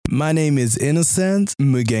My name is Innocent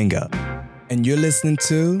Mugenga, and you're listening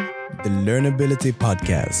to the Learnability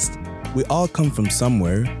Podcast. We all come from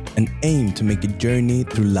somewhere and aim to make a journey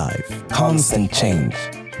through life. Constant change.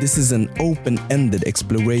 This is an open-ended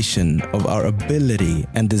exploration of our ability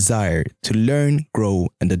and desire to learn, grow,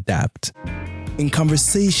 and adapt. In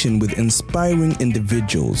conversation with inspiring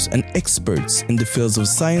individuals and experts in the fields of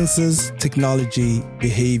sciences, technology,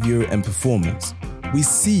 behavior, and performance, we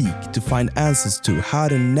seek to find answers to how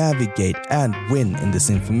to navigate and win in this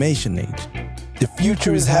information age. The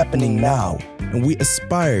future is happening now, and we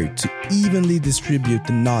aspire to evenly distribute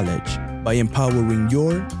the knowledge by empowering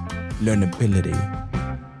your learnability.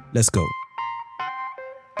 Let's go.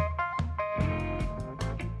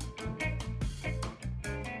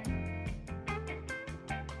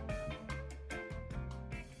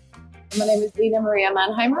 My name is Lina Maria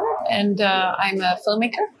Mannheimer, and I'm a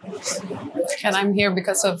filmmaker. And I'm here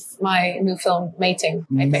because of my new film, Mating.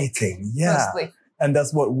 Mating, yeah. Mostly. And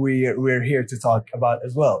that's what we're here to talk about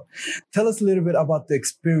as well. Tell us a little bit about the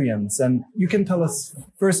experience, and you can tell us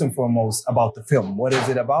first and foremost about the film. What is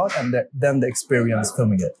it about, and then the experience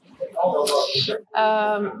filming it.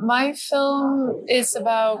 My film is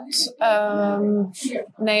about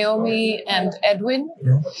Naomi and Edwin,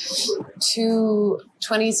 two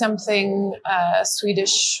 20-something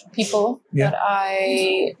Swedish people that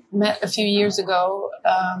I met a few years ago.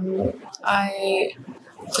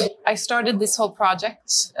 I started this whole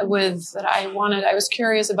project I was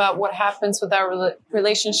curious about what happens with our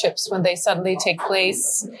relationships when they suddenly take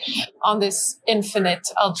place on this infinite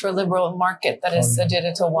ultra-liberal market that is a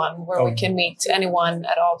digital one, where we can meet anyone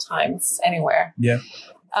at all times, anywhere. Yeah.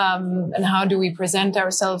 And how do we present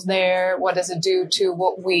ourselves there? What does it do to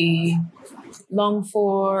what we long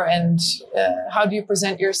for? And how do you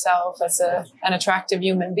present yourself as an attractive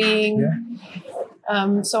human being?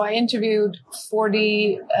 Yeah. So I interviewed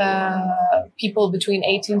 40 people between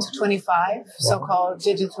 18 to 25, so-called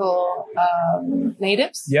digital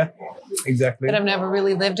natives. Yeah, exactly. That have never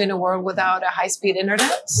really lived in a world without a high-speed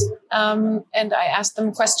internet. And I asked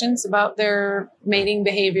them questions about their mating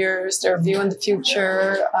behaviors, their view in the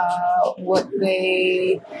future, how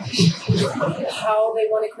they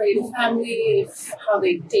want to create a family, how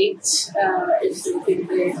they date, if they think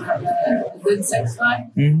they have a good sex life.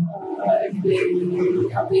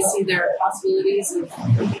 How they see their possibilities of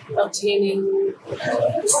obtaining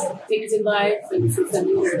things in life and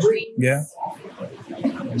fulfilling their dreams. Yeah.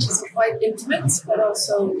 It's quite intimate, but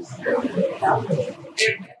also...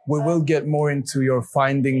 We will get more into your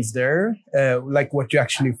findings there, like what you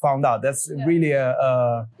actually found out. That's really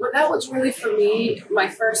Well, that was really, for me, my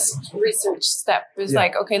first research step. Was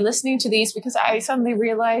like, okay, listening to these, because I suddenly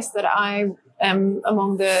realized that I am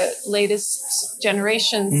among the latest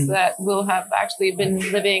generations that will have actually been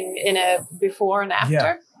living in a before and after.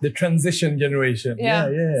 Yeah. The transition generation. Yeah.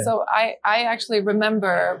 So I actually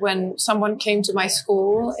remember when someone came to my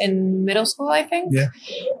school in middle school, I think,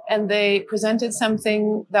 and they presented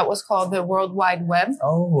something that was called the World Wide Web.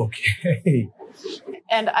 Oh, okay.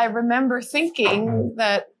 And I remember thinking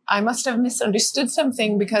that I must have misunderstood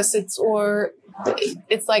something, because it's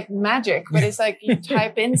like magic, but it's like you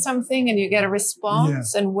type in something and you get a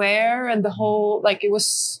response and the whole, like it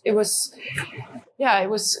was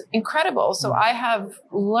incredible. So I have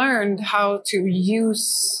learned how to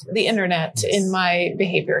use the internet in my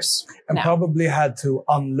behaviors. And now. Probably had to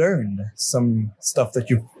unlearn some stuff that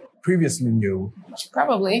you previously knew.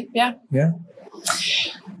 Probably, yeah. Yeah.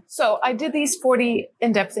 So I did these 40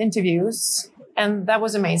 in-depth interviews, and that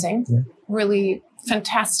was amazing. Yeah. Really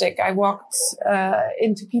fantastic. I walked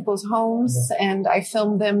into people's homes and I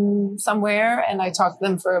filmed them somewhere, and I talked to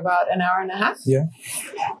them for about an hour and a half. Yeah.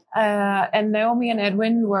 And Naomi and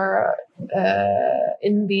Edwin were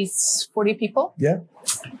in these 40 people. Yeah.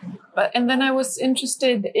 And then I was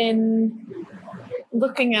interested in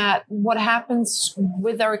looking at what happens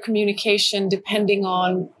with our communication depending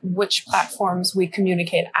on which platforms we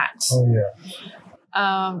communicate at. Oh, yeah.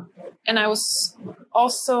 And I was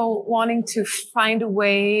also wanting to find a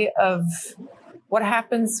way of what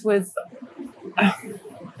happens with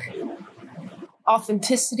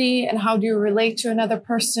authenticity, and how do you relate to another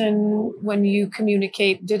person when you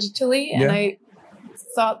communicate digitally. And I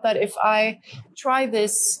thought that if I try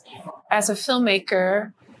this as a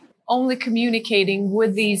filmmaker, only communicating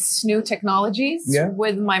with these new technologies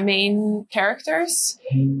with my main characters,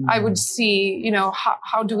 I would see,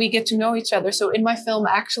 how do we get to know each other? So in my film,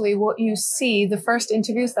 actually, what you see, the first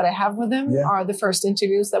interviews that I have with them are the first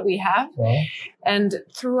interviews that we have. Wow. And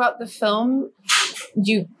throughout the film,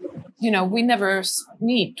 we never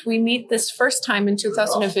meet. We meet this first time in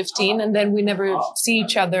 2015, and then we never see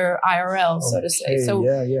each other IRL, so to say. So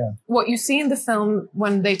what you see in the film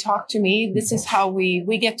when they talk to me, this is how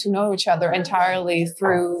we get to know each other entirely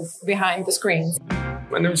through behind the screens.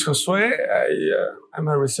 My name is Josue. I'm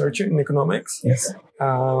a researcher in economics. Yes.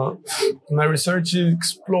 My research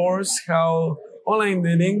explores how online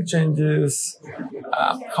dating changes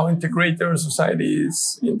how integrated our society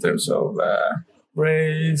is in terms of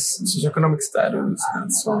race, socioeconomic status,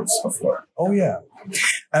 and so on and so forth. Oh, yeah.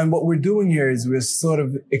 And what we're doing here is we're sort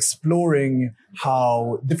of exploring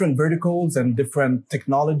how different verticals and different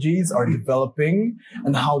technologies are developing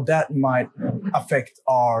and how that might affect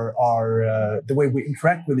our the way we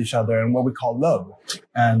interact with each other and what we call love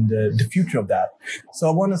and the future of that. So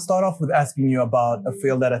I want to start off with asking you about a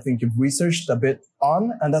field that I think you've researched a bit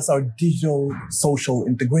on, and that's our digital social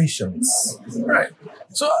integrations. Right.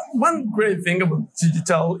 So one great thing about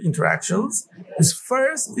digital interactions is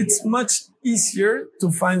first, it's much easier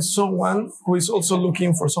to find someone who is also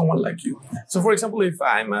looking for someone like you. So for example, if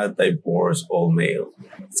I'm a divorced old male,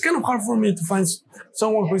 it's kind of hard for me to find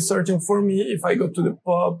someone who is searching for me if I go to the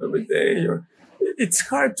pub every day, or it's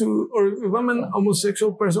hard to, or if I'm an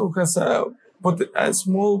homosexual person who has a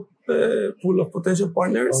small pool of potential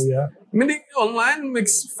partners. Oh, yeah. Meeting online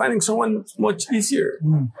makes finding someone much easier.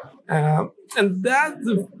 And that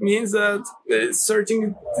means that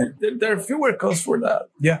searching, there are fewer costs for that.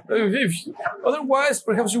 Yeah. Otherwise,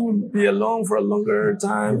 perhaps you would be alone for a longer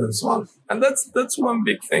time and so on. And that's one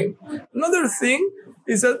big thing. Another thing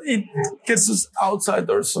is that it gets us outside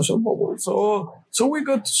our social bubble. So we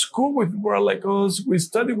go to school with people that are like us. We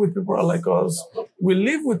study with people that are like us. We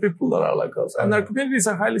live with people that are like us. And our communities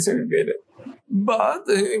are highly segregated. But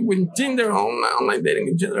with Tinder, online dating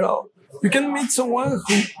in general, you can meet someone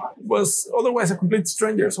who was otherwise a complete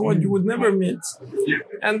stranger, someone you would never meet.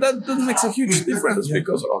 And that makes a huge difference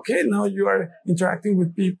because, okay, now you are interacting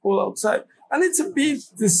with people outside. And it's a bit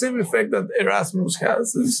the same effect that Erasmus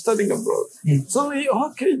has, studying abroad. Suddenly,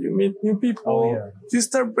 okay, you meet new people. You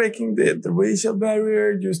start breaking the racial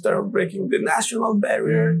barrier. You start breaking the national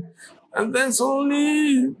barrier. And then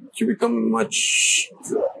suddenly you become a much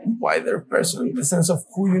wider person in the sense of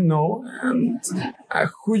who you know and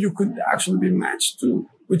who you could actually be matched to,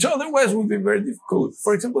 which otherwise would be very difficult.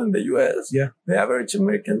 For example, in the US, the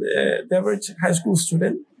average high school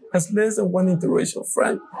student has less than one interracial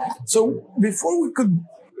friend. So before we could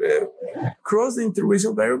cross the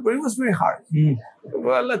interracial barrier, but it was very hard.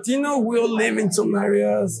 Well, Latino, we all live in some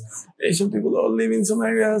areas. Asian people all live in some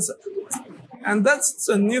areas. And that's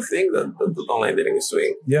a new thing that online dating is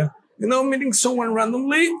doing. Yeah. Meeting someone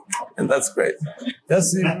randomly, and that's great.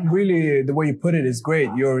 That's really, the way you put it is great.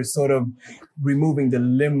 You're sort of removing the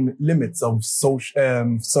limits of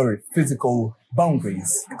physical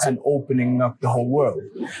boundaries and opening up the whole world.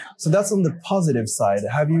 So that's on the positive side.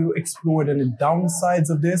 Have you explored any downsides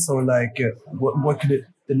of this, or what could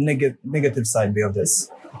the negative side be of this?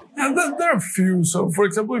 Yeah, there are a few. So, for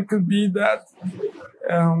example, it could be that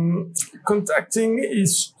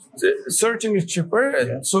searching is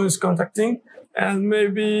cheaper, so is contacting, and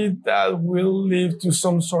maybe that will lead to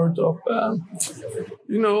some sort of,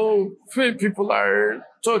 people are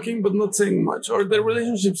talking but not saying much, or the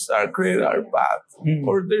relationships are created are bad,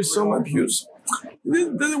 or there's some abuse.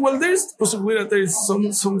 Well, there's the possibility that there is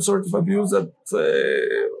some sort of abuse that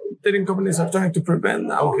dating companies are trying to prevent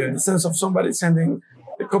now, in the sense of somebody sending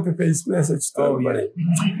a copy-paste message to everybody.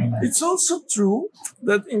 It's also true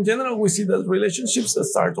that in general we see that relationships that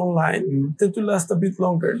start online tend to last a bit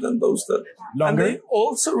longer than those that... And they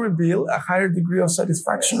also reveal a higher degree of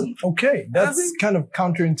satisfaction. Okay, that's kind of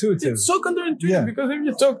counterintuitive. It's so counterintuitive because if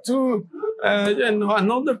you talk to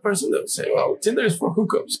another person, they'll say, well, Tinder is for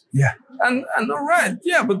hookups. Yeah. And all right,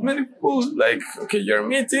 but many people okay, you're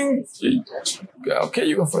meeting, you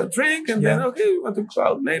go for a drink, and then, we want to go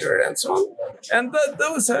out later, and so on. And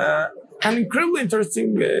that was an incredibly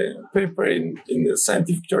interesting paper in the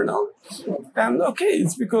scientific journal. And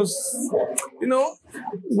it's because,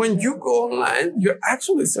 when you go online, you're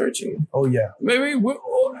actually searching. Oh, yeah. Maybe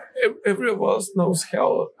every of us knows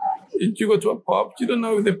how if you go to a pub, you don't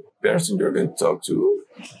know if the person you're going to talk to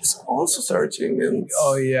is also searching. And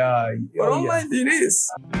but online it is.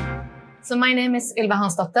 So my name is Ylva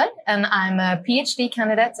Hansdotter, and I'm a PhD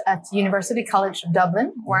candidate at University College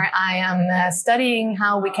Dublin, where I am studying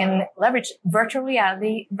how we can leverage virtual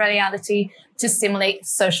reality to stimulate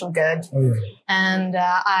social good. And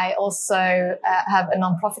I also have a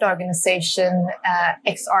nonprofit organization,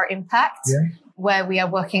 XR Impact, where we are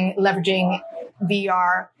leveraging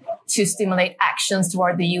VR to stimulate actions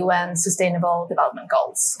toward the UN Sustainable Development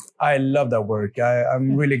Goals. I love that work.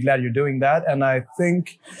 I'm really glad you're doing that. And I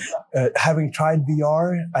think having tried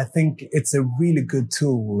VR, I think it's a really good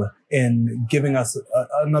tool in giving us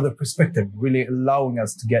another perspective, really allowing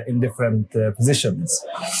us to get in different positions.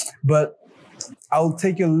 But I'll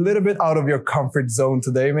take you a little bit out of your comfort zone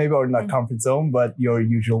today, maybe, or not comfort zone, but your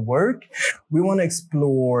usual work. We want to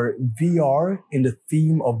explore VR in the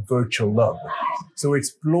theme of virtual love. So we're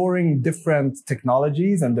exploring different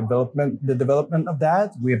technologies and the development of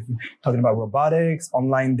that. We're talking about robotics,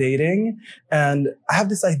 online dating, and I have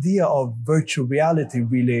this idea of virtual reality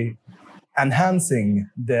really enhancing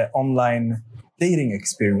the online dating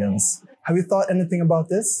experience. Have you thought anything about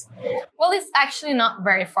this? Well, it's actually not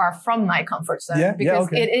very far from my comfort zone because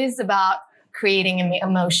it is about creating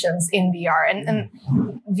emotions in VR. And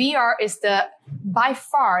VR is by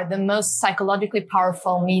far the most psychologically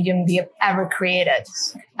powerful medium we have ever created.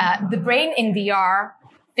 The brain in VR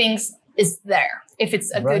thinks is there if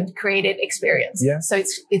it's a good created experience. Yeah. So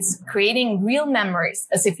it's creating real memories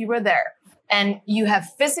as if you were there. And you have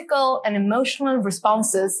physical and emotional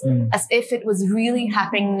responses as if it was really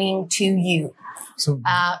happening to you.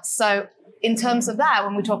 So in terms of that,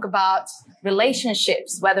 when we talk about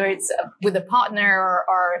relationships, whether it's with a partner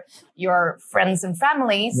or your friends and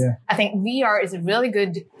families, I think VR is a really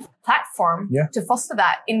good platform to foster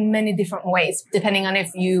that in many different ways, depending on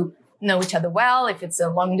if you know each other well, if it's a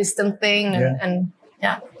long distance thing, and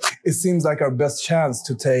it seems like our best chance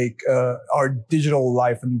to take our digital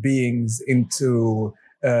life and beings into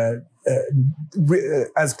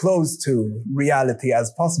as close to reality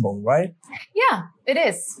as possible, right? Yeah, it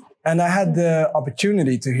is. And I had the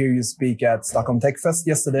opportunity to hear you speak at Stockholm Tech Fest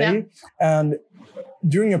yesterday. And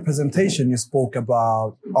during your presentation, you spoke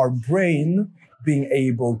about our brain being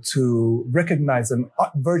able to recognize a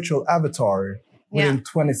virtual avatar within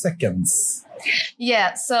 20 seconds.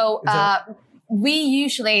 Yeah, so we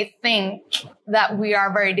usually think that we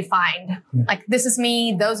are very defined. Like, this is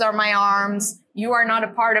me, those are my arms, you are not a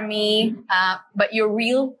part of me, but you're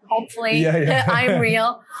real, hopefully. I'm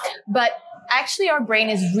real. But actually, our brain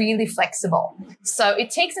is really flexible. So it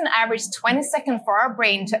takes an average 20 seconds for our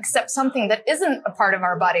brain to accept something that isn't a part of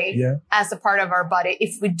our body as a part of our body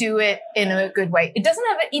if we do it in a good way. It doesn't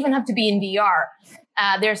even have to be in VR.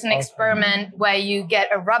 There's an experiment where you get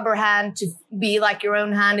a rubber hand to be like your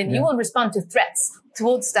own hand, and you will respond to threats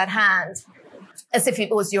towards that hand as if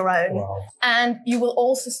it was your own. Wow. And you will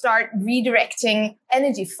also start redirecting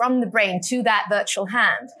energy from the brain to that virtual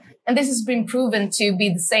hand. And this has been proven to be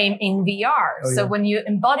the same in VR. So when you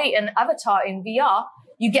embody an avatar in VR,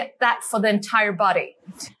 you get that for the entire body.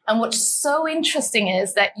 And what's so interesting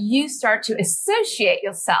is that you start to associate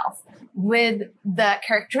yourself with the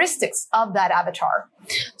characteristics of that avatar.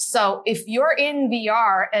 So if you're in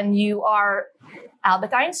VR and you are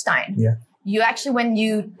Albert Einstein, you actually, when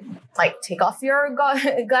you take off your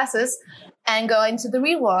glasses and go into the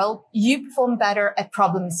real world, you perform better at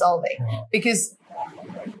problem solving because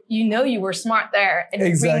you know you were smart there and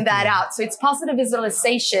you bring that out. So it's positive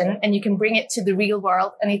visualization and you can bring it to the real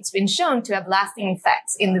world, and it's been shown to have lasting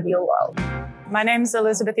effects in the real world. My name is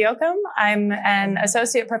Elizabeth Yoakum. I'm an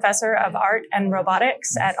associate professor of art and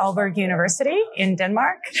robotics at Aalborg University in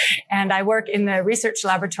Denmark, and I work in the research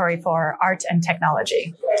laboratory for art and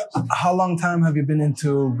technology. How long time have you been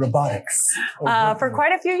into robotics? For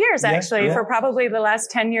quite a few years, actually, for probably the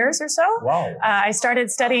last 10 years or so. Wow. I started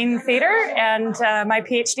studying theater, and my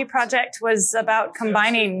PhD project was about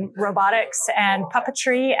combining robotics and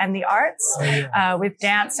puppetry and the arts with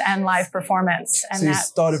dance and live performance. And so you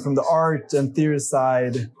started from the art and theater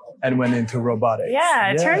side and went into robotics.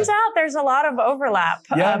 Yeah, it turns out there's a lot of overlap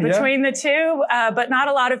between the two, but not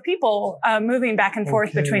a lot of people moving back and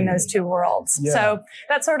forth between those two worlds. Yeah. So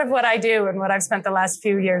that's sort of what I do, and what I've spent the last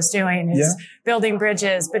few years doing is building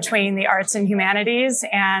bridges between the arts and humanities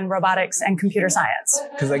and robotics and computer science.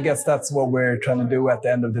 Because I guess that's what we're trying to do at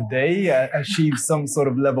the end of the day, achieve some sort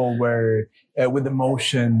of level where with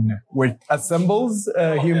emotion, where it assembles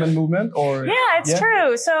human movement, or it's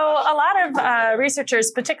true. So a lot of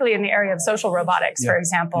researchers, particularly in the area of social robotics, for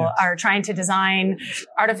example, are trying to design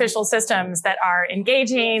artificial systems that are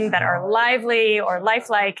engaging, that are lively or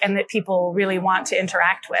lifelike, and that people really want to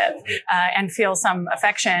interact with and feel some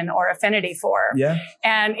affection or affinity for.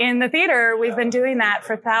 And in the theater, we've been doing that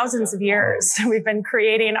for thousands of years. We've been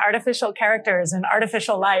creating artificial characters and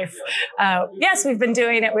artificial life. Yes, we've been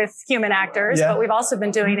doing it with human actors actors, but we've also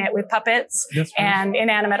been doing it with puppets and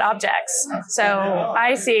inanimate objects. So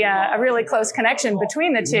I see a really close connection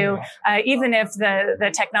between the two, even if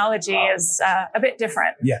the technology is a bit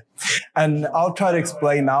different. Yeah. And I'll try to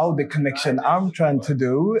explain now the connection I'm trying to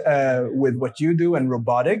do with what you do and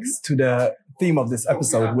robotics to the theme of this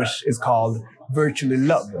episode, which is called Virtually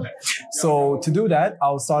Loved. So to do that,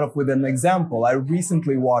 I'll start off with an example. I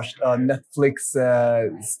recently watched a Netflix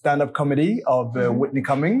stand-up comedy of Whitney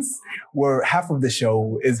Cummings, where half of the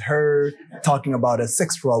show is her talking about a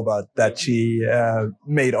sex robot that she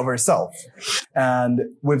made of herself. And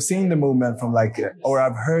we've seen the movement from or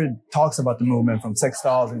I've heard talks about the movement from sex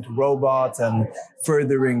dolls into robots and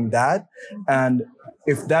furthering that. And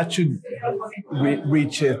if that should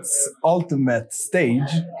reach its ultimate stage,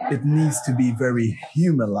 it needs to be very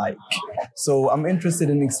human-like. So I'm interested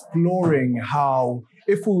in exploring how,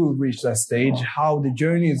 if we will reach that stage, how the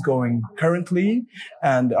journey is going currently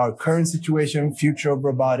and our current situation, future of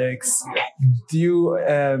robotics. Do you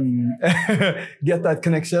get that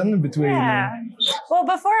connection between? Yeah. Well,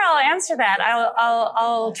 before I'll answer that,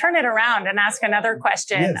 I'll turn it around and ask another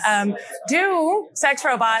question. Yes. Do sex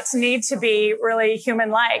robots need to be really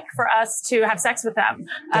human-like for us to have sex with them?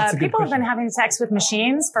 People have been having sex with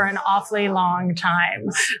machines for an awfully long time.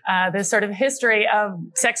 The sort of history of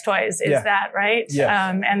sex toys is that, right?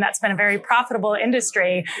 Yeah. And that's been a very profitable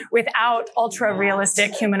industry without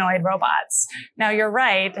ultra-realistic humanoid robots. Now, you're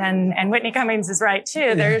right, and Whitney Cummings is right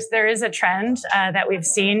too. There is a trend that we've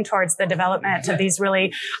seen towards the development of these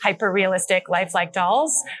really hyper-realistic, lifelike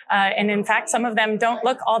dolls. And in fact, some of them don't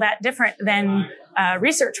look all that different than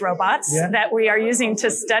research robots that we are using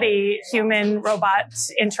to study human-robot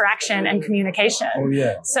interaction and communication. Oh,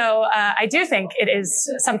 yeah. So I do think it is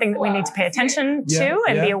something that we need to pay attention to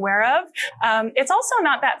and be aware of. It's also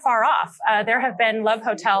not that far off. There have been love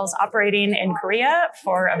hotels operating in Korea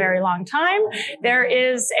for a very long time. There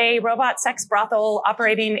is a robot sex brothel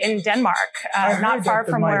operating in Denmark, not far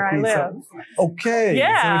from where I live. Okay.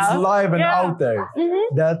 Yeah. So it's live and out there.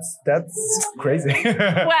 Mm-hmm. That's crazy.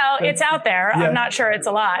 Well, it's out there. I'm not sure it's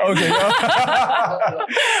alive. Okay.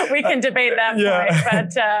 We can debate that point.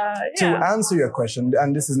 But to answer your question,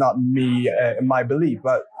 and this is not me, my belief,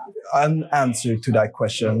 but an answer to that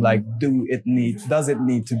question, like, does it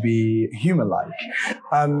need to be human-like?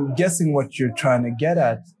 I'm guessing what you're trying to get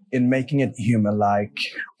at in making it human-like,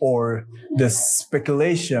 or the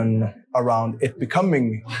speculation around it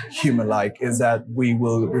becoming human-like, is that we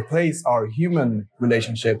will replace our human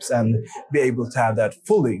relationships and be able to have that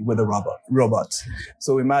fully with a robot.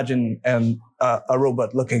 So imagine a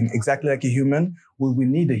robot looking exactly like a human. Will we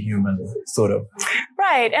need a human, sort of?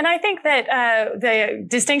 Right. And I think that the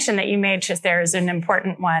distinction that you made just there is an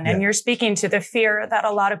important one. And you're speaking to the fear that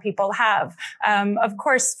a lot of people have. Of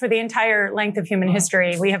course, for the entire length of human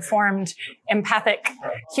history, we have formed empathic,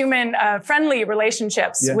 human, friendly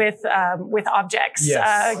relationships with objects.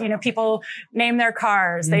 Yes. People name their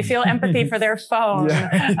cars. They feel empathy for their phone.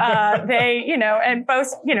 And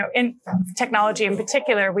both, in technology in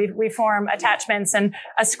particular, we form attachments and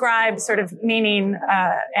ascribe sort of meaning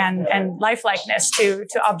and lifelikeness to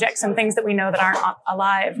objects and things that we know that aren't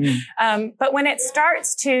alive. But when it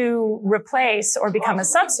starts to replace or become a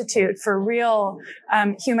substitute for real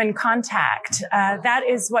human contact, that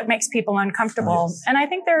is what makes people uncomfortable. Yes. And I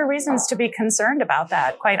think there are reasons to be concerned about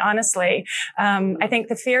that, quite honestly. I think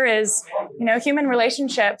the fear is, human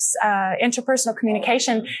relationships, interpersonal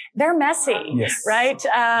communication, they're messy, right?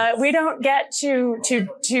 We don't get to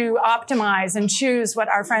optimize and choose what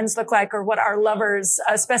our friends look like or what our lovers'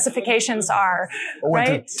 specifications are.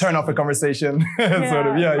 To turn off a conversation. Sort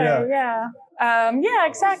of.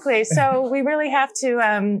 Exactly. So we really have to,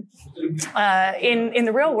 in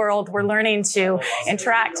the real world, we're learning to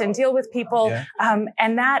interact and deal with people.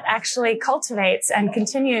 And that actually cultivates and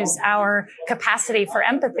continues our capacity for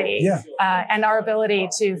empathy and our ability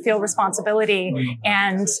to feel responsibility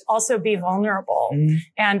and also be vulnerable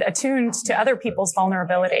and attuned to other people's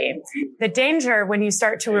vulnerability. The danger when you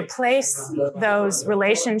start to replace those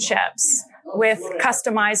relationships with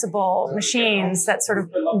customizable machines that sort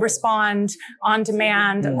of respond on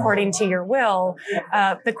demand according to your will,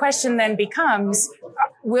 the question then becomes,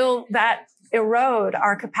 will that erode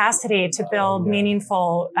our capacity to build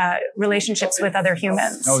meaningful relationships with other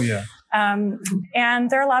humans? Oh, yeah. And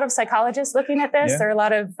there are a lot of psychologists looking at this. There are a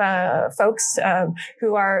lot of folks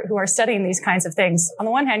who are studying these kinds of things. On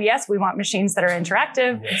the one hand, yes, we want machines that are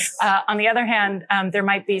interactive. On the other hand, there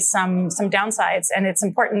might be some downsides, and it's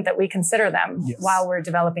important that we consider them while we're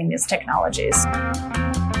developing these technologies.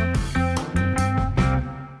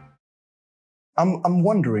 I'm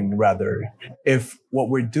wondering, rather, if what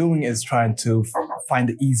we're doing is trying to find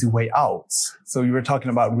the easy way out. So you were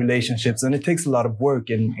talking about relationships, and it takes a lot of work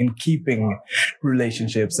in keeping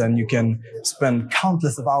relationships, and you can spend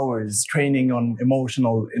countless of hours training on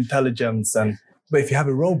emotional intelligence. But if you have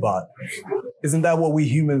a robot, isn't that what we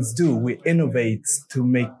humans do? We innovate to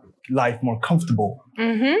make life more comfortable.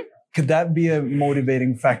 Mm-hmm. Could that be a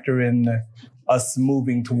motivating factor in us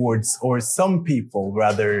moving towards, or some people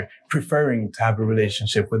rather, preferring to have a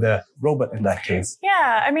relationship with a robot in that case?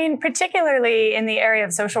 Yeah, I mean, particularly in the area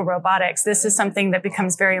of social robotics, this is something that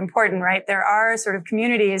becomes very important, right? There are sort of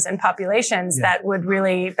communities and populations that would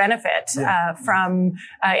really benefit from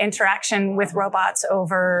interaction with robots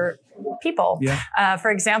over people,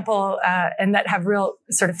 for example, and that have real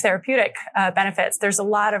sort of therapeutic benefits. There's a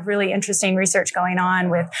lot of really interesting research going on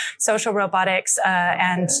with social robotics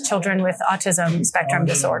and children with autism spectrum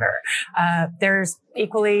disorder. There's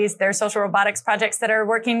social robotics projects that are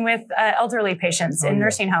working with elderly patients in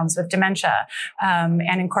nursing homes with dementia,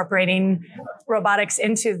 and incorporating robotics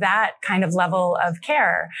into that kind of level of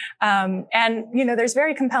care. And, you know, there's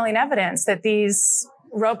very compelling evidence that these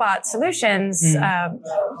robot solutions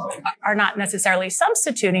are not necessarily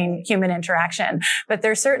substituting human interaction, but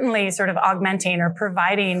they're certainly sort of augmenting or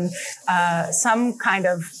providing some kind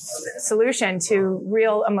of solution to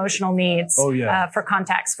real emotional needs for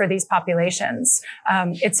contacts for these populations.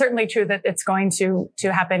 It's certainly true that it's going to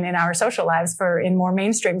happen in our social lives in more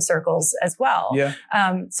mainstream circles as well.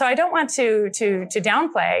 So I don't want to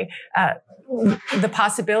downplay the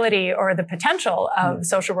possibility or the potential of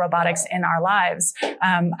social robotics in our lives.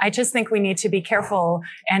 I just think we need to be careful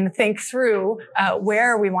and think through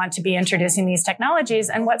where we want to be introducing these technologies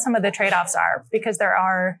and what some of the trade-offs are, because there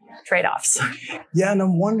are trade-offs. Yeah, and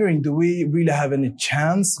I'm wondering, do we really have any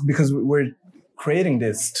chance? Because we're creating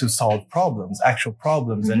this to solve problems, actual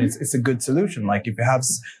problems, and it's a good solution. Like if you have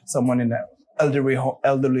someone in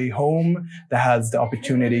elderly home that has the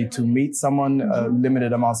opportunity to meet someone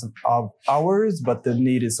limited amounts of hours, but the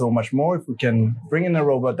need is so much more. If we can bring in a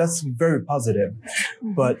robot, that's very positive.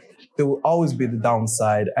 But there will always be the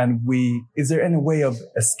downside. And is there any way of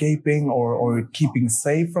escaping or keeping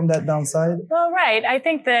safe from that downside? Well, right. I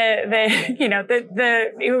think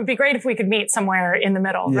it would be great if we could meet somewhere in the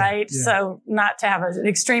middle, right? Yeah. So not to have an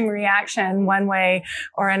extreme reaction one way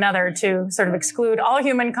or another, to sort of exclude all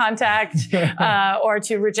human contact, or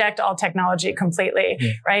to reject all technology completely,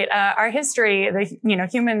 right? Our history,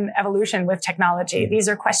 human evolution with technology, these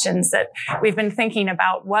are questions that we've been thinking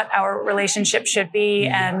about what our relationship should be.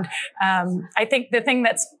 And I think the thing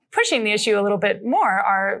that's pushing the issue a little bit more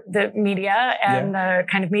are the media and the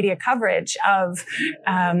kind of media coverage of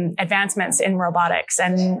advancements in robotics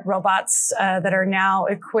and robots that are now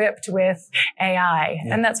equipped with AI.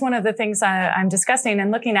 Yeah. And that's one of the things I'm discussing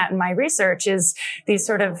and looking at in my research is these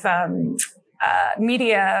sort of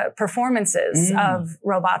media performances of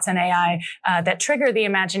robots and AI that trigger the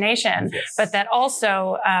imagination, but that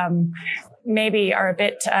also maybe are a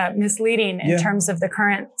bit misleading in terms of the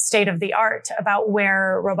current state of the art about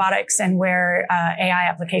where robotics and where AI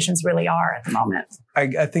applications really are at the moment.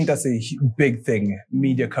 I think that's a big thing,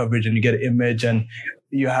 media coverage, and you get an image, and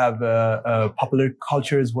you have popular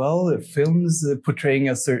culture as well, films portraying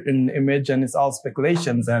a certain image, and it's all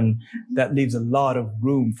speculations, and that leaves a lot of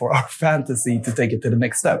room for our fantasy to take it to the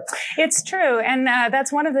next step. It's true, and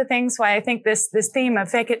that's one of the things why I think this theme of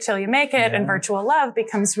fake it till you make it and virtual love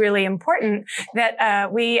becomes really important,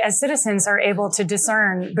 that we as citizens are able to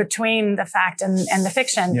discern between the fact and the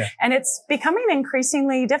fiction. Yeah. And it's becoming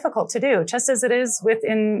increasingly difficult to do, just as it is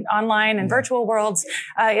within online and virtual worlds.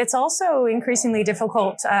 It's also increasingly difficult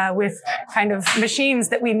with kind of machines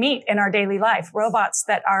that we meet in our daily life, robots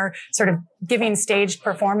that are sort of giving staged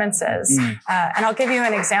performances. And I'll give you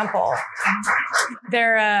an example.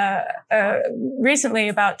 Recently,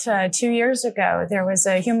 about 2 years ago, there was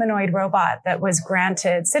a humanoid robot that was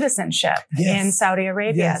granted citizenship in Saudi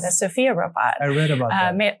Arabia, the Sophia robot. I read about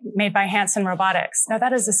that. Made by Hanson Robotics. Now,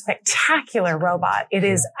 that is a spectacular robot. It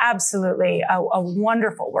is absolutely a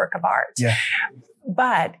wonderful work of art. Yeah.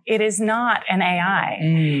 But it is not an AI.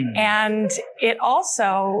 And it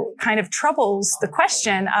also kind of troubles the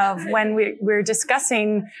question of when we're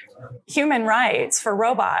discussing human rights for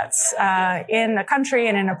robots in a country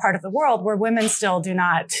and in a part of the world where women still do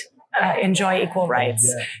not enjoy equal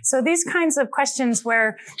rights. So these kinds of questions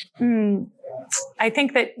where I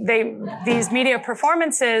think that these media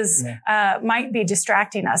performances might be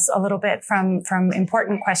distracting us a little bit from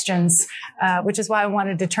important questions, which is why I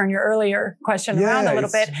wanted to turn your earlier question around a little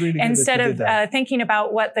bit. Really instead of thinking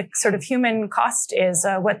about what the sort of human cost is,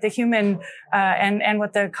 what the human and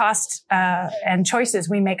what the cost and choices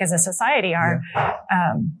we make as a society are,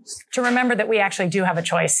 to remember that we actually do have a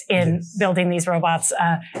choice in building these robots.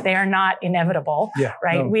 They are not inevitable,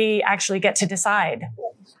 right? No. We actually get to decide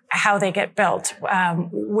how they get built,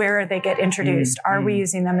 where they get introduced. Are we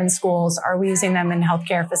using them in schools? Are we using them in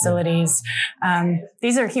healthcare facilities?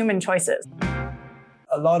 These are human choices.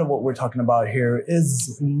 A lot of what we're talking about here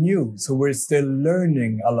is new. So we're still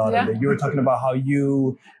learning a lot of it. You were talking about how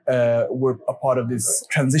you were a part of this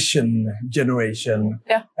transition generation.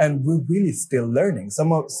 And we're really still learning.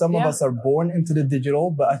 Some of us are born into the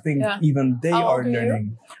digital, but I think even they are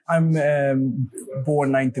learning. I'm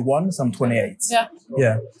born 91, so I'm 28.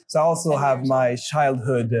 Yeah. So I also have my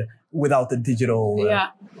childhood without the digital.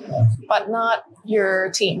 But not your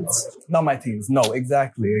teens. Not my teens. No,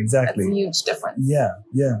 exactly. That's a huge difference.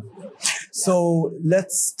 Yeah. So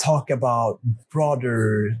let's talk about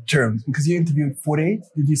broader terms, because you interviewed 48,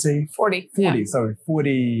 did you say? 40.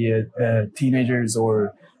 40 teenagers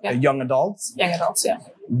or young adults. Young adults,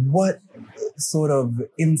 What sort of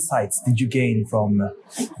insights did you gain from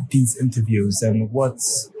these interviews? And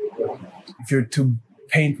if you're to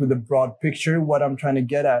paint with a broad picture, what I'm trying to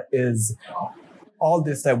get at is all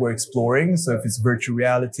this that we're exploring. So if it's virtual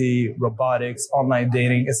reality, robotics, online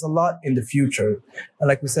dating, it's a lot in the future. And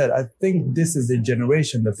like we said, I think this is the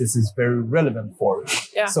generation that this is very relevant for.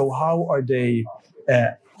 So how are they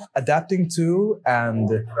adapting to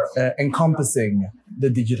and encompassing the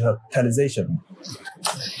digitalization?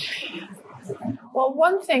 Well,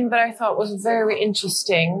 one thing that I thought was very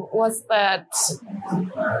interesting was that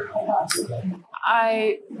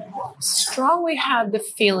I strongly had the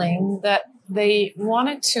feeling that they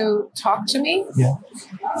wanted to talk to me.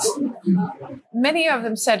 Many of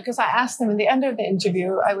them said, because I asked them in the end of the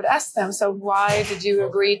interview, I would ask them, so why did you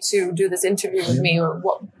agree to do this interview with me? Or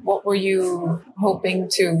what were you hoping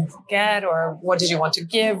to get? Or what did you want to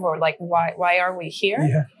give? Or like, why are we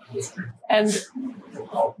here? And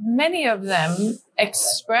many of them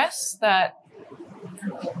express that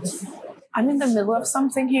I'm in the middle of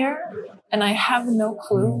something here and I have no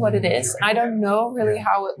clue what it is. I don't know really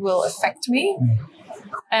how it will affect me.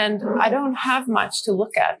 And I don't have much to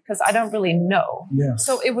look at because I don't really know.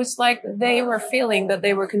 So it was like they were feeling that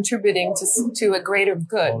they were contributing to a greater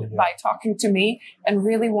good by talking to me and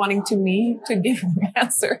really wanting me to give them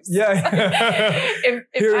answers. If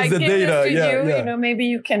I give data. This to you, maybe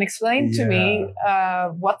you can explain to me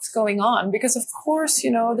what's going on. Because of course,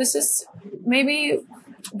 this is maybe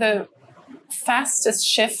the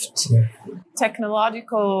fastest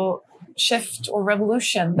technological shift or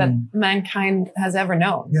revolution that mankind has ever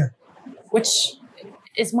known, which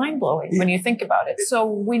is mind-blowing when you think about it. So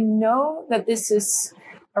we know that this is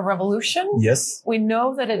a revolution. We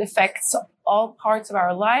know that it affects all parts of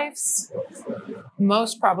our lives,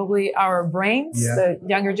 most probably our brains, the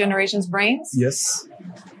younger generation's brains,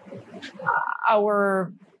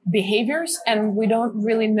 our behaviors, and we don't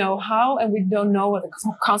really know how, and we don't know what the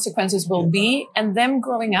consequences will be. And them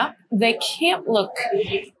growing up, they can't look,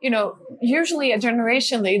 usually a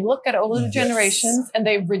generation, they look at older generations and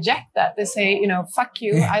they reject that. They say, fuck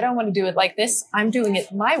you. I don't want to do it like this. I'm doing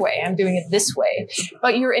it my way. I'm doing it this way.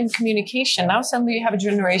 But you're in communication. Now suddenly you have a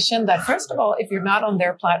generation that, first of all, if you're not on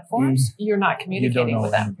their platforms, you're not communicating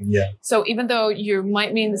with them. So even though you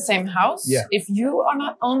might be in the same house, if you are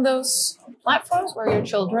not on those platforms where your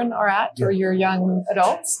children are at or your young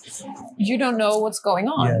adults, you don't know what's going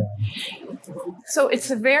on. So it's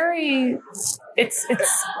it's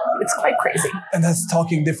quite crazy. And that's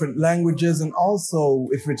talking different languages. And also,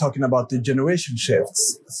 if we're talking about the generation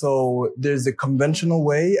shifts, so there's a conventional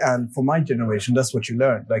way. And for my generation, that's what you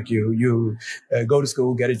learn. Like you go to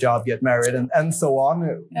school, get a job, get married, and so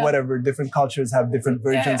on. Whatever, different cultures have different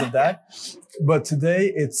versions of that. But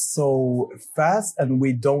today it's so fast and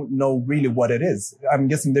we don't know really what it is. I'm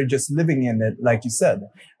guessing they're just living in it, like you said.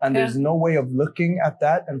 And there's no way of looking at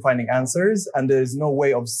that and finding answers. And there's no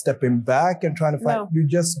way of stepping back and trying to find. You're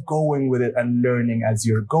just going with it and learning as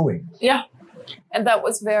you're going. And that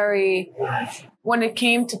was when it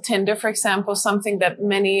came to Tinder, for example, something that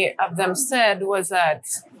many of them said was that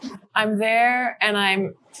I'm there and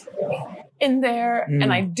I'm in there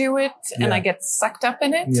and I do it and I get sucked up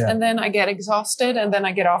in it and then I get exhausted and then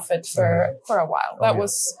I get off it for a while. That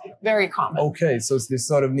was very common. Okay, so they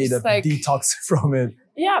sort of need a detox from it.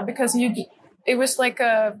 Yeah, because it was like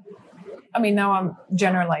now I'm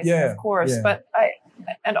generalizing, of course, but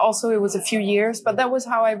And also it was a few years, but that was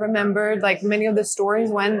how I remembered like many of the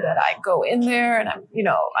stories went, that I go in there and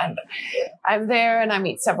I'm there and I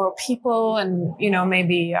meet several people and,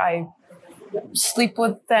 maybe I sleep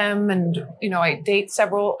with them and, I date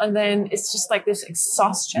several, and then it's just like this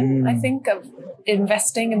exhaustion, I think, of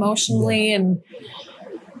investing emotionally and,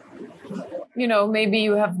 maybe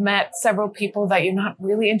you have met several people that you're not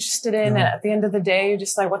really interested in. And at the end of the day, you're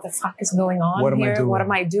just like, what the fuck is going on here? What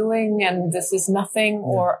am I doing? And this is nothing,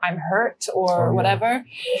 or I'm hurt, or whatever.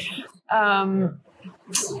 And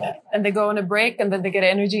they go on a break and then they get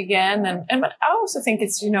energy again. And I also think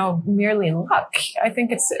it's, merely luck. I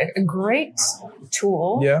think it's a great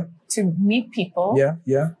tool to meet people.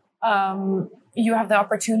 You have the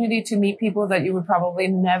opportunity to meet people that you would probably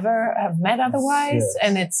never have met otherwise. Yes.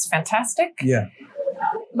 And it's fantastic. Yeah.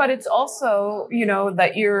 But it's also,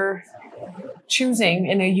 that you're choosing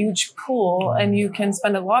in a huge pool and you can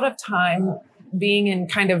spend a lot of time being in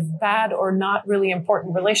kind of bad or not really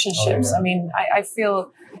important relationships. I mean, I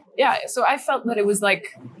feel, so I felt that it was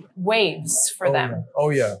like waves for them.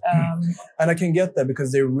 And I can get that,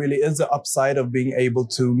 because there really is the upside of being able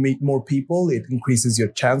to meet more people. It increases your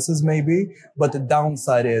chances maybe, but the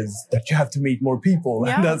downside is that you have to meet more people,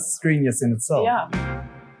 and that's strenuous in itself.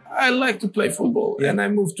 I like to play football, and I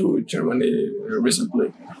moved to Germany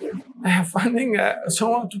recently. Finding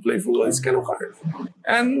someone to play football is kind of hard.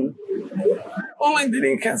 And online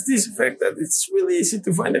dating has this effect that it's really easy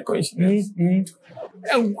to find a coincidence.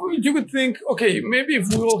 And you could think, okay, maybe if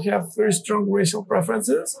we all have very strong racial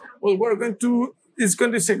preferences, well, it's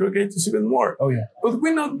going to segregate us even more. But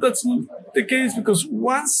we know that's not the case, because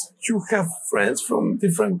once you have friends from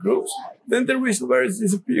different groups, then the racial barrier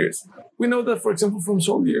disappears. We know that, for example, from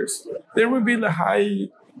soldiers, there will be a high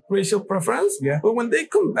racial preference, but when they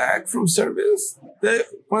come back from service,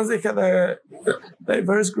 once they had a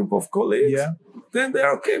diverse group of colleagues, then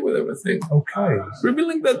they're okay with everything.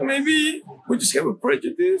 Revealing that maybe we just have a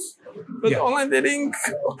prejudice, but online dating,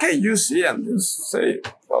 you see and you say,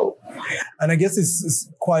 well. And I guess it's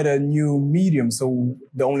quite a new medium, so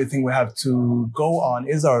the only thing we have to go on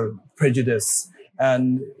is our prejudice.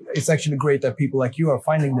 And it's actually great that people like you are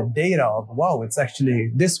finding the data of, wow, it's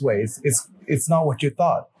actually this way. It's not what you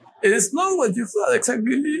thought. It's not what you thought,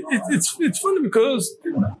 exactly. It's funny because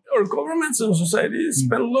our governments and societies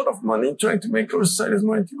spend a lot of money trying to make our societies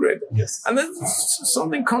more integrated. Yes. And then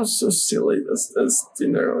something comes so silly as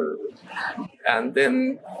Tinder. And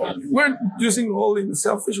then we're using all in a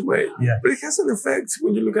selfish way. But it has an effect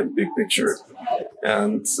when you look at the big picture.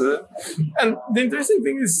 And the interesting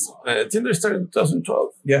thing is Tinder started in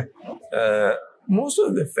 2012. Most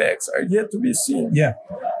of the effects are yet to be seen.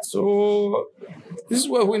 So this is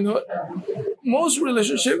what we know. Most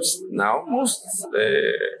relationships now, most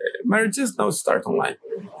marriages now start online.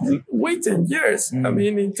 Wait 10 years. I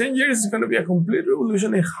mean, in 10 years, it's going to be a complete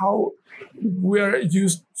revolution in how we are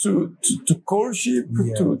used to courtship,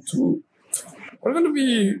 we're going to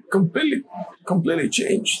be completely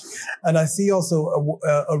changed. And I see also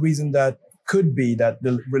a reason that could be that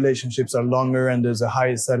the relationships are longer and there's a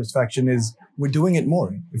higher satisfaction is we're doing it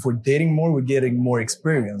more. If we're dating more, we're getting more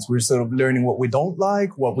experience. We're sort of learning what we don't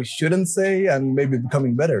like, what we shouldn't say, and maybe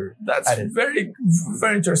becoming better. That's very,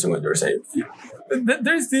 very interesting what you're saying.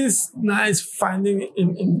 There's this nice finding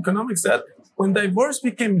in economics that when divorce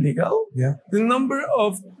became legal, the number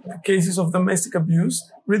of cases of domestic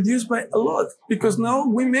abuse reduced by a lot, because now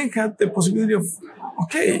women had the possibility of,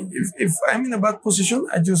 if I'm in a bad position,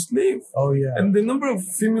 I just leave. And the number of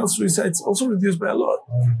female suicides also reduced by a lot.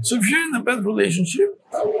 So if you're in a bad relationship,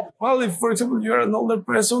 well, if, for example, you're an older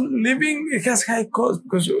person, leaving, it has high cost,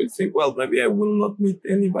 because you think, well, maybe I will not meet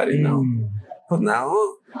anybody now. But now,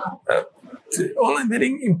 online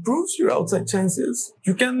dating improves your outside chances.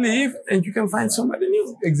 You can leave and you can find somebody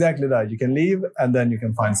new. Exactly that. You can leave and then you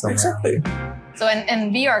can find someone. Exactly. So,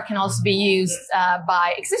 and VR can also be used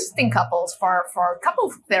by existing couples for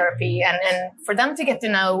couple therapy and for them to get to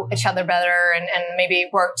know each other better and maybe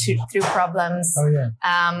work through problems.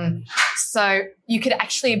 So you could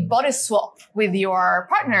actually body swap with your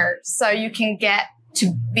partner, so you can get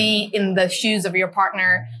to be in the shoes of your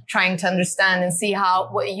partner, trying to understand and see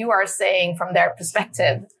what you are saying from their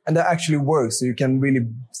perspective. And that actually works, so you can really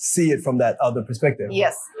see it from that other perspective.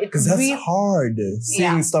 Yes. Because that's hard,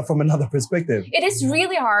 seeing stuff from another perspective. It is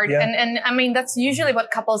really hard. And I mean, that's usually what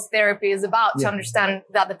couples therapy is about, to understand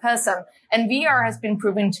the other person. And VR has been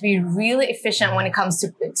proven to be really efficient when it comes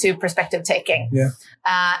to perspective taking.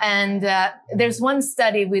 There's one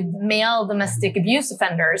study with male domestic abuse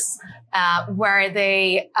offenders where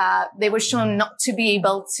they were shown not to be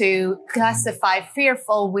able to classify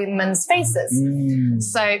fearful women's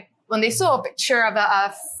faces. So when they saw a picture of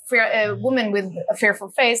a woman with a fearful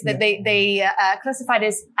face, that they classified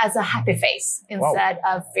it as a happy face instead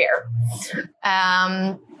of fear.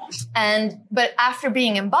 But after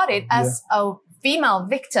being embodied as a female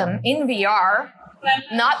victim in VR,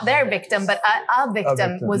 not their victim, but a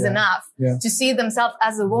victim was enough to see themselves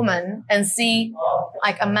as a woman and see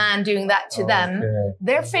like a man doing that to them.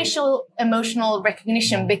 Their facial emotional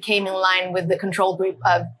recognition became in line with the control group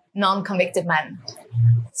of non-convicted men.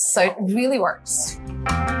 So it really works.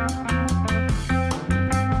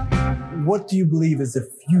 What do you believe is the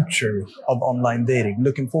future of online dating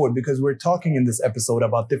looking forward? Because we're talking in this episode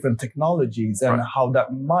about different technologies and how that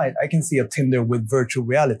I can see a Tinder with virtual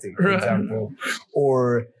reality, for example,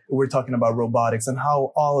 or we're talking about robotics and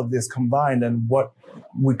how all of this combined and what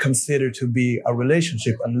we consider to be a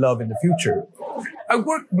relationship and love in the future. I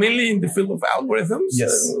work mainly in the field of algorithms.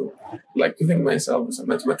 Yes. I like to think myself as a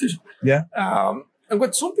mathematician. Yeah. And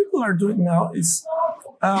what some people are doing now is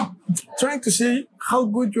trying to see how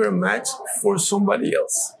good you're a match for somebody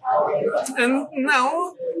else. And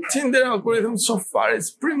now Tinder algorithm so far is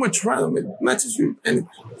pretty much random. It matches you anyway.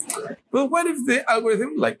 But what if the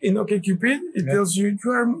algorithm, like in OkCupid, it tells you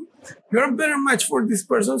you're a better match for this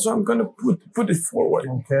person, so I'm gonna put it forward.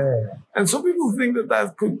 Okay. And some people think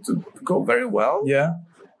that could go very well. Yeah.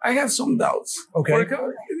 I have some doubts. Okay.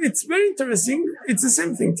 It's very interesting. It's the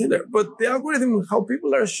same thing, Tinder, but the algorithm, how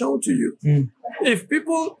people are shown to you. If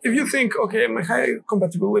you think, okay, I'm a high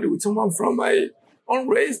compatibility with someone from my own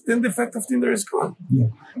race, then the effect of Tinder is gone.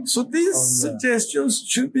 So these suggestions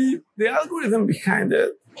should be, the algorithm behind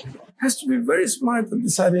it has to be very smart at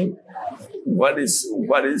deciding what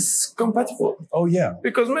is compatible. Oh yeah.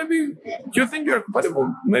 Because maybe you think you're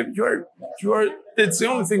compatible. Maybe you are. It's the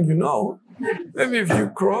only thing you know. Maybe if you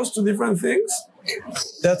cross to different things.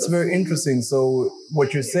 That's very interesting. So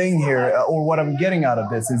what you're saying here, or what I'm getting out of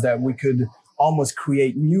this, is that we could almost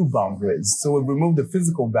create new boundaries. So we remove the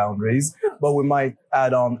physical boundaries, but we might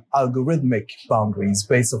add on algorithmic boundaries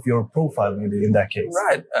based off your profile in that case.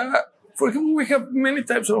 Right. For example, we have many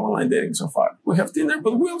types of online dating so far. We have Tinder,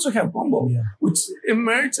 but we also have Bumble, which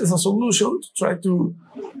emerged as a solution to try to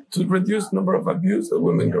reduce the number of abuse that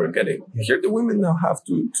women are getting. Here, the women now have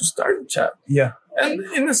to start a chat. Yeah. And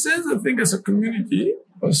in a sense, I think as a community,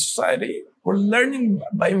 a society, we're learning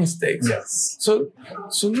by mistakes. Yes.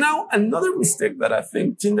 So now another mistake that I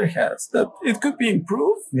think Tinder has that it could be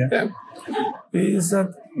improved is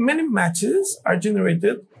that many matches are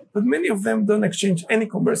generated, but many of them don't exchange any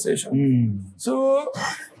conversation. So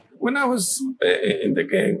when I was in the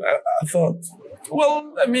game, I thought,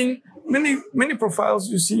 well, I mean, many profiles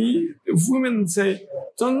you see, if women say,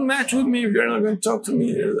 don't match with me if you're not going to talk to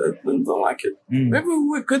me, I don't like it. Maybe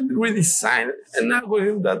we could redesign an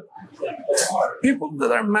algorithm that people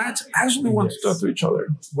that are matched actually want to talk to each other.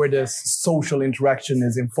 Where the social interaction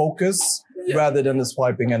is in focus rather than the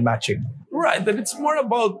swiping and matching. Right, that it's more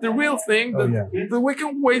about the real thing, that we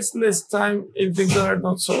can waste less time in things that are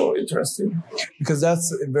not so interesting. Because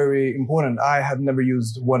that's very important. I have never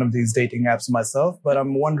used one of these dating apps myself, but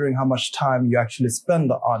I'm wondering how much time you actually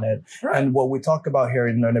spend on it. Right. And what we talk about here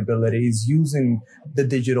in Learnability is using the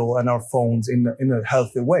digital and our phones in a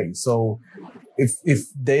healthy way. So if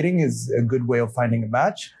dating is a good way of finding a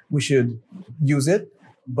match, we should use it,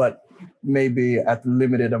 but maybe at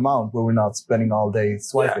limited amount where we're not spending all day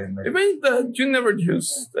swiping. It means that you never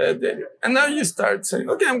use dating. And now you start saying,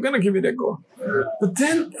 okay, I'm going to give it a go. But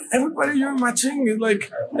then everybody you're matching is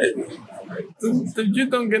like, you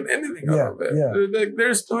don't get anything out of it. Like,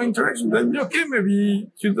 there's no interaction. Then, okay, maybe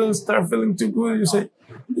you don't start feeling too good. You say,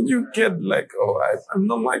 you get like, I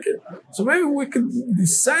don't like it. So maybe we could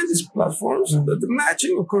design these platforms so that the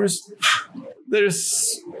matching occurs.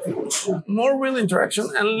 There's more real interaction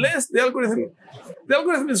and less the algorithm. The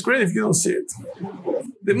algorithm is great if you don't see it.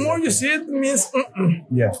 The more you see it means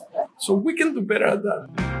So we can do better at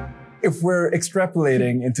that. If we're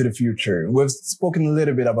extrapolating into the future, we've spoken a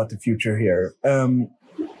little bit about the future here.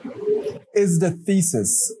 Is the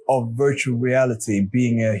thesis of virtual reality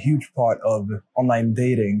being a huge part of online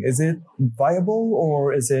dating, is it viable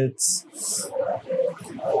or is it...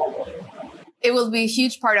 It will be a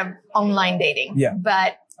huge part of online dating. Yeah.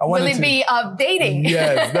 But will it be of dating?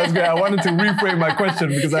 Yes, that's good. I wanted to reframe my question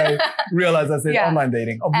because I realized I said online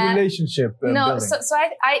dating, of relationship building. So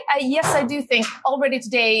yes, I do think already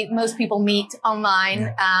today most people meet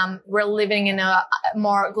online. We're living in a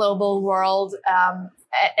more global world.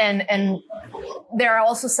 And there are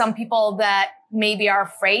also some people that maybe are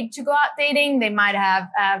afraid to go out dating. They might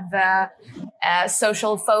have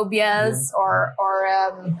social phobias or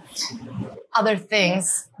other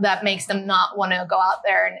things that makes them not want to go out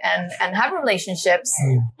there and have relationships.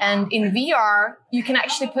 And in VR, you can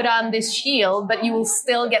actually put on this shield, but you will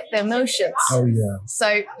still get the emotions. Oh, yeah.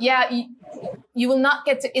 So, you will not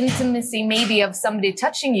get to intimacy maybe of somebody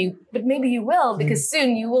touching you, but maybe you will, because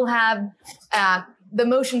soon you will have the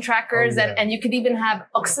motion trackers and you could even have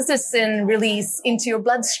oxytocin release into your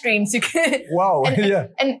bloodstream. So you can, wow.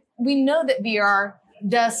 And we know that VR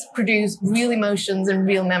does produce real emotions and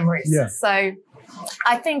real memories. Yeah. So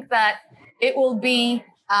I think that it will be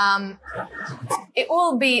a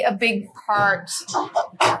big part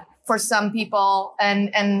for some people,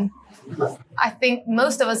 and I think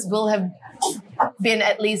most of us will have been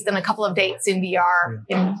at least in a couple of dates in VR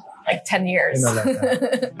in like 10 years.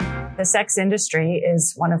 The sex industry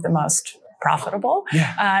is one of the most profitable,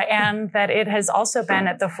 and that it has also been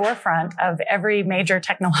at the forefront of every major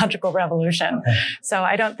technological revolution. So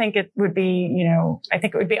I don't think it would be, I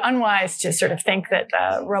think it would be unwise to sort of think that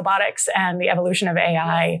robotics and the evolution of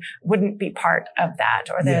AI wouldn't be part of that,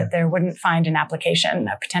 or that there wouldn't find an application,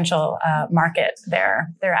 a potential market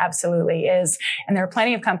there. There absolutely is. And there are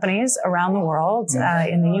plenty of companies around the world,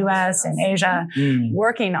 in the US, in Asia,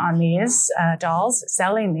 working on these dolls,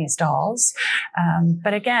 selling these dolls.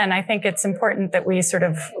 But again, I think it's important that we sort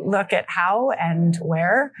of look at how and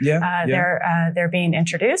where they're being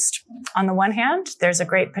introduced. On the one hand, there's a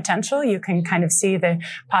great potential. You can kind of see the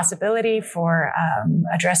possibility for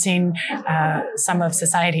addressing some of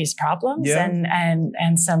society's problems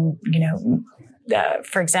and some,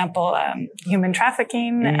 for example, human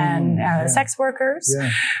trafficking and sex workers.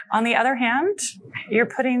 On the other hand, you're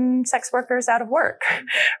putting sex workers out of work,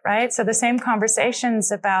 right? So the same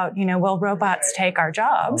conversations about, will robots take our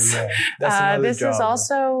jobs? This is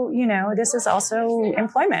also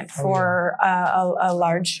employment for a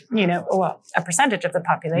large, a percentage of the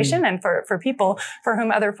population, and for people for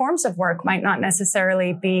whom other forms of work might not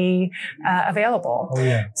necessarily be available.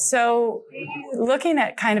 So looking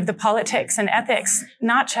at kind of the politics and ethics,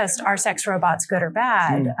 not just are sex robots good or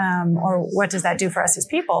bad, or what does that do for us as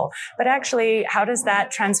people, but actually how does that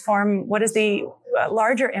transform, what is the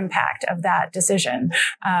larger impact of that decision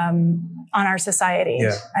on our society?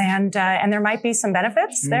 And there might be some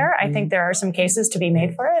benefits there. I think there are some cases to be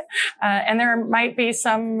made for it. And there might be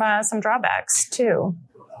some drawbacks too.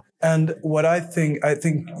 And what I think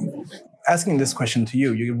asking this question to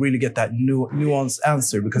you, you really get that nuanced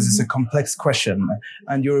answer, because it's a complex question,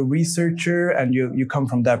 and you're a researcher and you come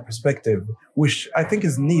from that perspective, which I think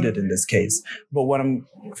is needed in this case. But what I'm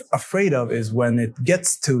afraid of is when it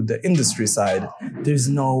gets to the industry side, there's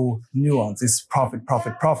no nuance. It's profit,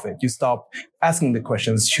 profit, profit. You stop asking the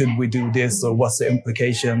questions, should we do this, or what's the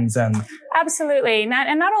implications? And absolutely.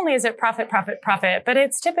 Not only is it profit, profit, profit, but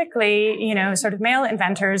it's typically, sort of male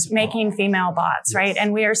inventors making female bots, right?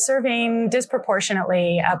 And we are serving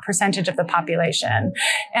disproportionately a percentage of the population.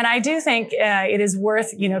 And I do think it is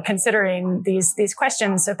worth, considering these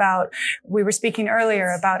questions about, we were speaking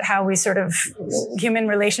earlier about how we sort of human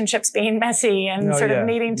relationships being messy and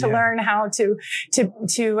needing to learn how to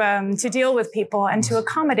deal with people and to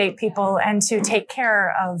accommodate people and to take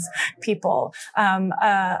care of people.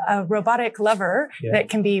 A robotic lover that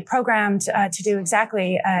can be programmed to do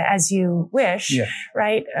exactly as you wish,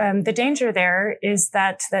 right? The danger there is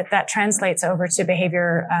that translates over to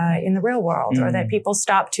behavior in the real world, or that people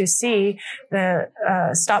stop seeing the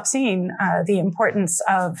importance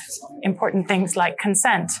of important things like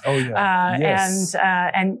consent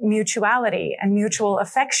and mutuality and mutual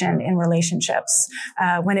affection in relationships.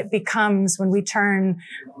 When we turn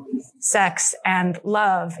sex and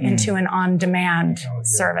love into an on-demand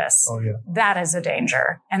service, that is a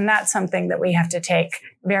danger. And that's something that we have to take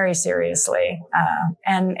very seriously,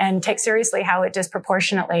 and take seriously how it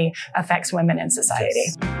disproportionately affects women in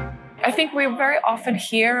society. I think we very often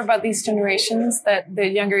hear about these generations, that the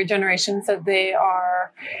younger generations, that they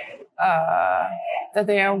are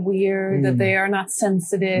weird, that they are not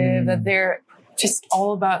sensitive, that they're just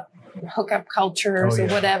all about hookup cultures or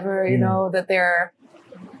whatever, that they're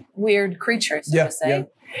weird creatures, so to say.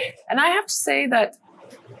 And I have to say that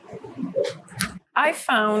I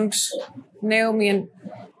found Naomi and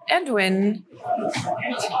Edwin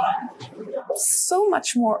so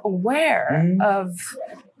much more aware of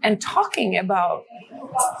and talking about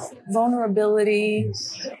vulnerability.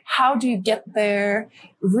 How do you get there?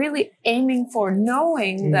 Really aiming for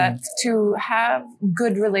knowing that to have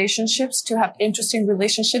good relationships, to have interesting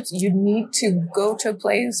relationships, you need to go to a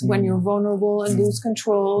place when you're vulnerable and lose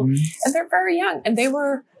control. And they're very young, and they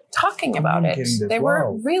were talking about it. They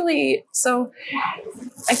were really, so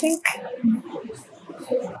I think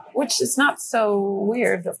which is not so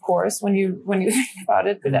weird, of course, when you think about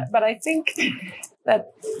it. But I think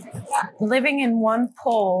that living in one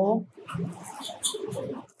pole,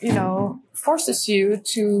 forces you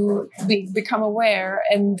to become aware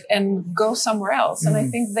and go somewhere else. And I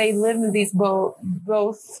think they live in these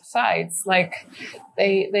both sides. Like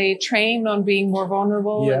they train on being more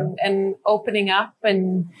vulnerable and opening up,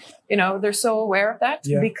 and they're so aware of that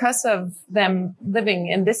because of them living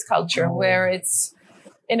in this culture where it's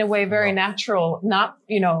in a way very natural not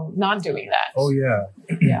doing that. Oh yeah.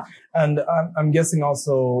 Yeah. And I'm guessing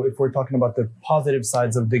also, if we're talking about the positive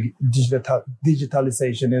sides of the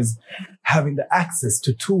digitalization, is having the access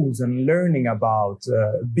to tools and learning about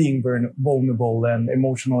being vulnerable and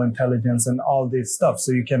emotional intelligence and all this stuff.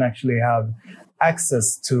 So you can actually have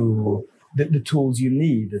access to the tools you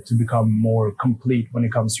need to become more complete when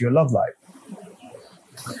it comes to your love life.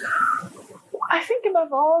 I think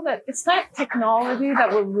above all that it's not technology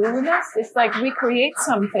that will ruin us. It's like we create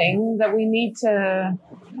something that we need to.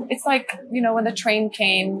 It's like, when the train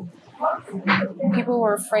came, people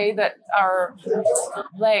were afraid that our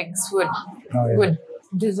legs would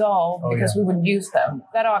dissolve because we would use them.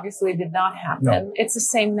 That obviously did not happen. No. It's the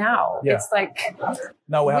same now. Yeah. It's like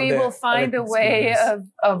now we will find a way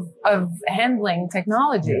of handling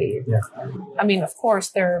technology. Yeah. I mean, of course,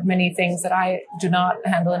 there are many things that I do not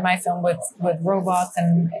handle in my film with robots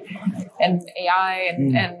and AI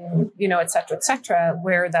and et cetera,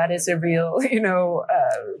 where that is a real,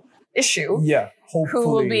 issue. Yeah. Hopefully. Who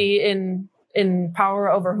will be in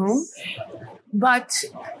power over whom. But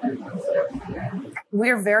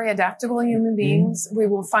we're very adaptable human beings. We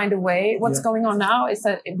will find a way. What's going on now is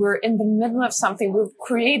that we're in the middle of something. We've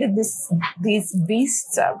created these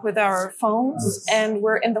beasts with our phones, and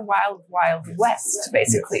we're in the wild, wild west,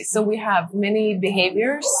 basically. Yes. So we have many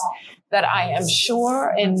behaviors that I am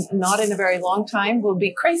sure, and not in a very long time, will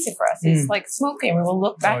be crazy for us. It's like smoking. We will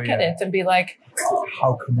look back at it and be like,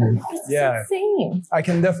 how could we? Yeah. Insane. I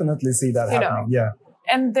can definitely see that happening. Yeah.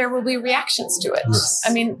 And there will be reactions to it. Yes.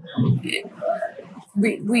 I mean,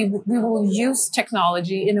 we will use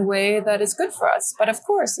technology in a way that is good for us. But of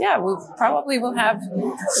course, we probably will have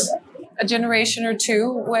a generation or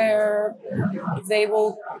two where they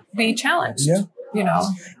will be challenged. Yeah.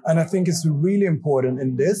 And I think it's really important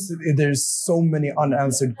in this. There's so many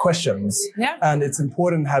unanswered questions. Yeah. And it's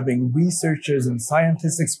important having researchers and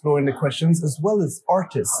scientists exploring the questions, as well as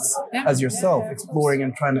artists as yourself exploring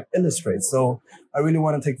and trying to illustrate. So I really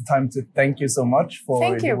want to take the time to thank you so much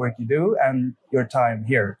for the work you do and your time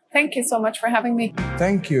here. Thank you so much for having me.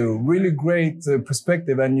 Thank you. Really great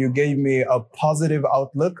perspective. And you gave me a positive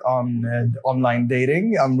outlook on online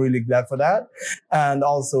dating. I'm really glad for that. And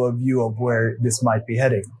also a view of where this might be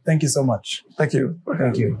heading. Thank you so much. Thank you.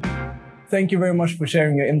 Thank you. Thank you very much for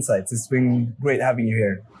sharing your insights. It's been great having you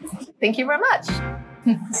here. Thank you very much.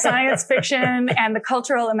 Science fiction and the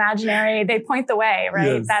cultural imaginary, they point the way,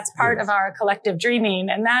 right? Yes, that's part of our collective dreaming.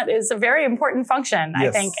 And that is a very important function. Yes.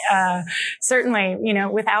 I think, certainly,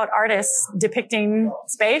 without artists depicting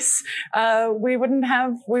space, we wouldn't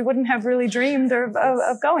have really dreamed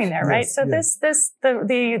of going there, right? So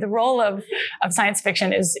the role of science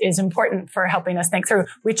fiction is important for helping us think through.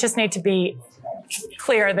 We just need to be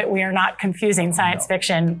clear that we are not confusing science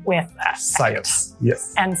fiction with science.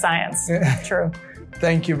 Yes. And science. True.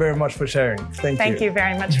 Thank you very much for sharing. Thank you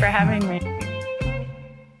very much for having me.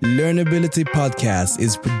 Learnability Podcast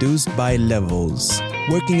is produced by Levels,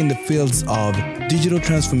 working in the fields of digital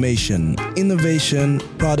transformation, innovation,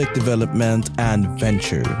 product development, and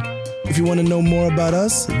venture. If you want to know more about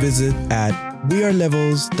us, visit at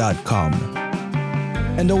wearelevels.com.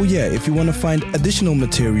 And if you want to find additional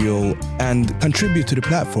material and contribute to the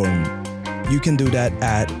platform, you can do that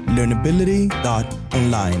at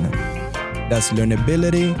learnability.online. That's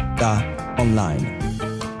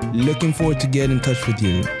learnability.online. Looking forward to get in touch with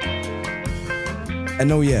you.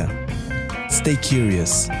 And stay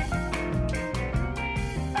curious.